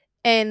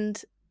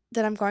 And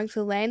that I'm going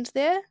to land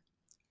there,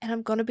 and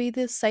I'm going to be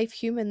this safe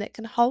human that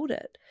can hold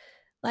it.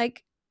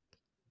 Like,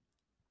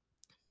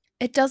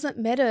 it doesn't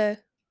matter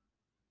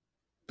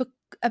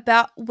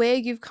about where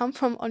you've come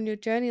from on your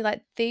journey.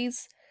 Like,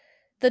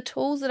 the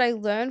tools that I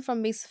learned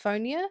from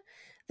misophonia,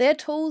 they're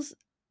tools.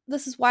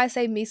 This is why I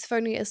say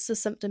misophonia is a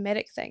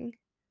symptomatic thing.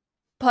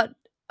 But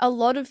a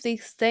lot of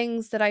these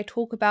things that I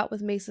talk about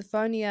with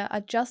misophonia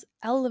are just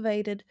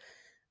elevated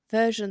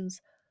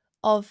versions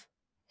of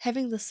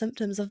having the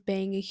symptoms of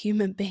being a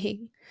human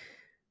being.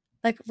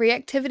 Like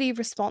reactivity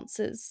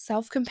responses,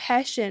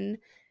 self-compassion,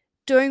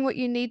 doing what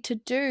you need to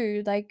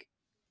do, like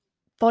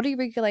body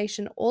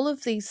regulation, all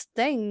of these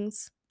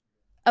things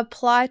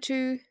apply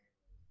to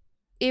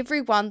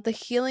everyone. The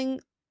healing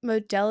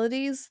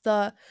modalities,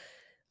 the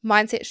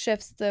mindset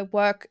shifts, the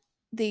work,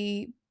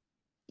 the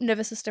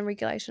nervous system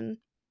regulation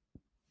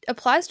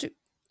applies to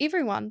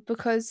everyone,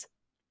 because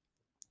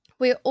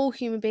we're all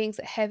human beings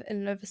that have a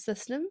nervous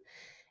system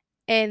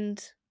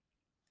and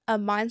a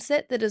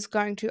mindset that is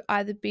going to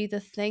either be the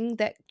thing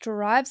that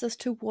drives us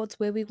towards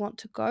where we want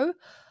to go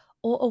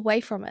or away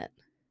from it.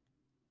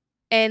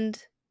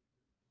 And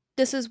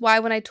this is why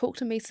when I talk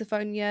to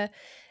misophonia,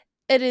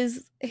 it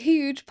is a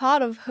huge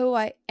part of who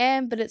I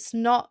am, but it's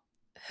not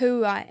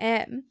who I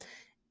am.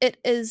 It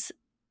is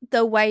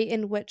the way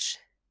in which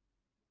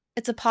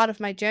it's a part of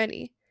my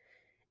journey.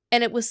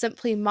 And it was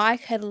simply my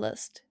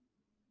catalyst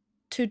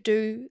to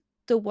do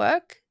the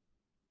work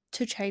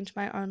to change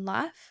my own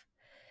life.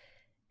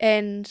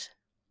 And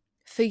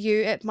for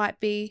you, it might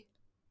be,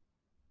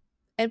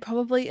 and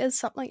probably is,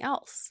 something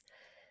else.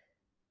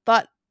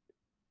 But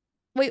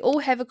we all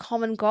have a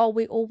common goal.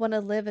 We all want to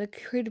live an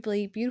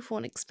incredibly beautiful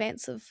and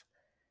expansive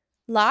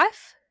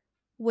life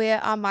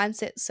where our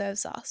mindset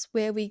serves us,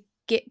 where we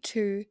get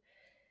to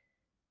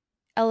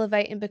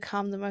elevate and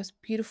become the most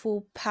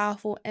beautiful,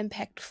 powerful,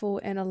 impactful,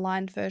 and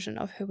aligned version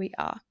of who we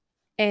are.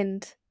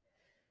 And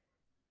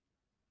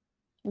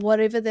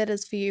whatever that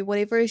is for you,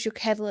 whatever is your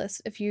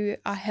catalyst, if you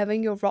are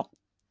having your rock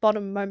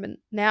bottom moment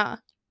now,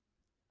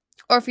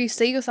 or if you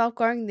see yourself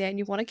going there and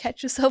you want to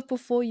catch yourself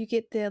before you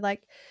get there,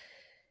 like,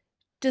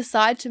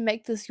 decide to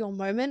make this your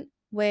moment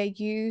where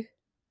you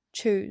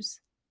choose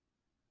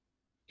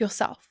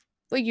yourself,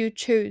 where you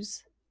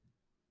choose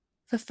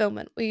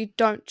fulfillment, where you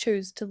don't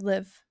choose to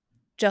live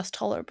just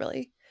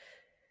tolerably.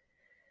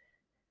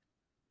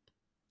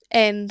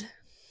 And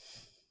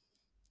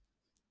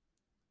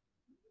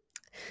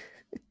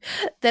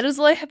that is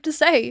all I have to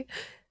say.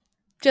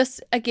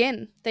 Just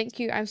again, thank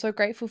you. I'm so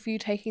grateful for you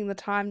taking the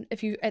time,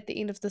 if you at the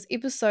end of this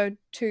episode,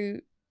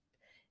 to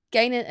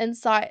gain an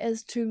insight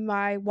as to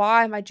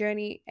my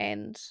journey,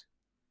 and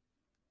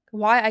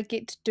why I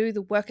get to do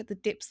the work at the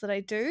depths that I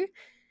do.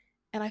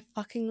 And I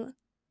fucking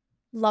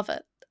love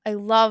it. I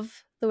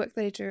love the work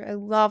that I do. I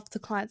love the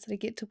clients that I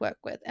get to work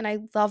with. And I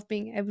love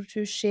being able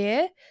to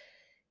share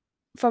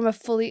from a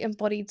fully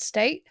embodied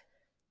state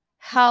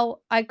how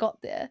I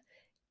got there.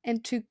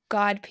 And to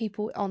guide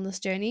people on this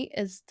journey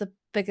is the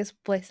biggest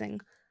blessing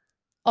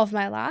of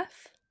my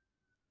life.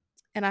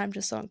 And I'm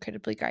just so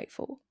incredibly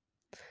grateful.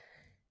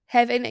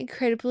 Have an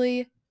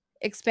incredibly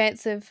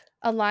expansive,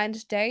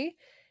 aligned day.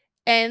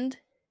 And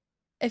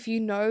if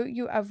you know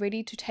you are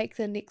ready to take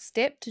the next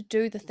step, to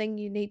do the thing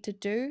you need to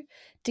do,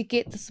 to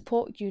get the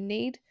support you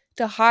need,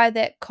 to hire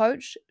that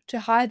coach,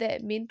 to hire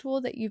that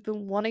mentor that you've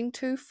been wanting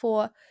to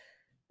for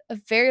a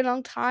very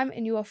long time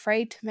and you're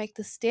afraid to make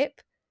the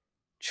step,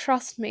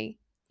 trust me,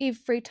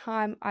 every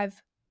time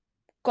I've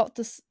got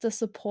the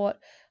support,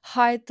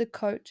 hired the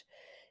coach,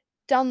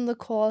 done the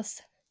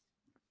course,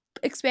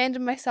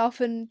 expanded myself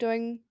in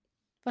doing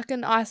like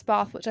an ice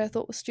bath, which I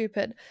thought was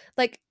stupid,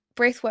 like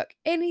breath work,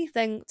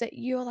 anything that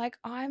you're like,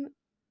 I'm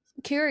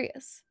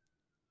curious,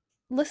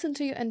 listen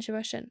to your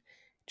intuition,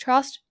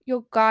 trust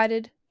your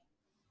guided,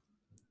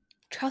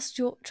 trust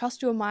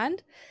your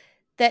mind,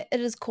 that it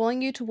is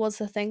calling you towards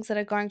the things that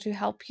are going to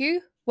help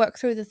you work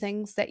through the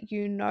things that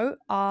you know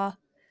are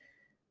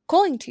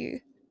calling to you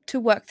to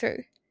work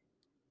through,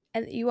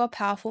 and that you are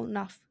powerful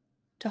enough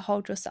to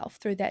hold yourself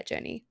through that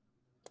journey.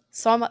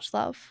 So much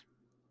love,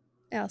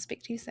 and I'll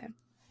speak to you soon.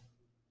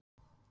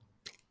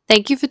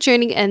 Thank you for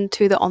tuning in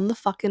to the On the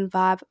Fucking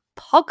Vibe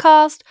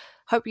podcast.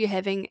 Hope you're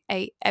having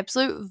a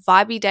absolute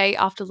vibey day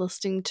after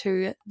listening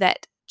to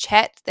that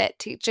chat, that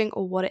teaching,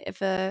 or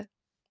whatever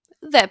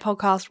that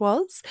podcast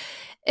was.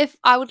 If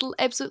I would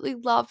absolutely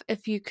love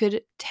if you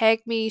could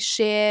tag me,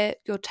 share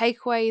your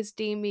takeaways,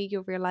 DM me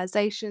your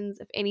realizations,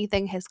 if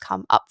anything has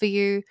come up for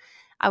you.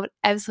 I would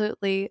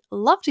absolutely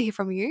love to hear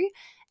from you.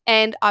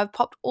 And I've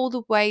popped all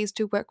the ways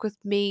to work with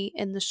me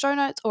in the show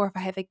notes, or if I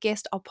have a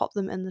guest, I'll pop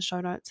them in the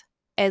show notes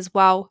as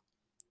well.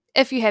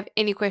 If you have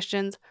any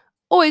questions,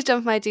 always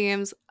jump my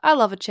DMs. I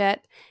love a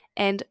chat,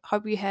 and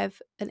hope you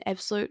have an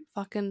absolute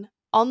fucking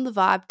on the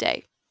vibe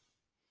day.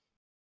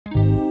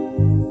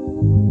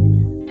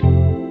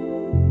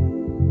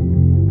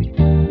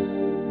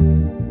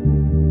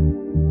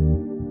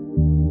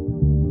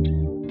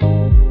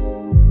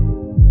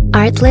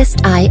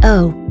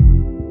 Artlist.io.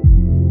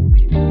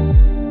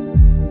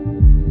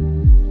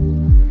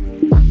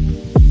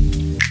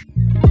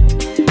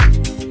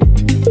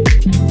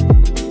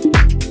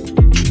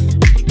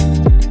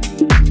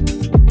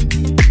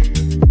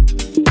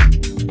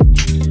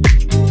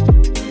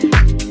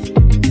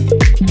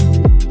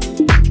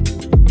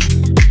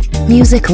 Music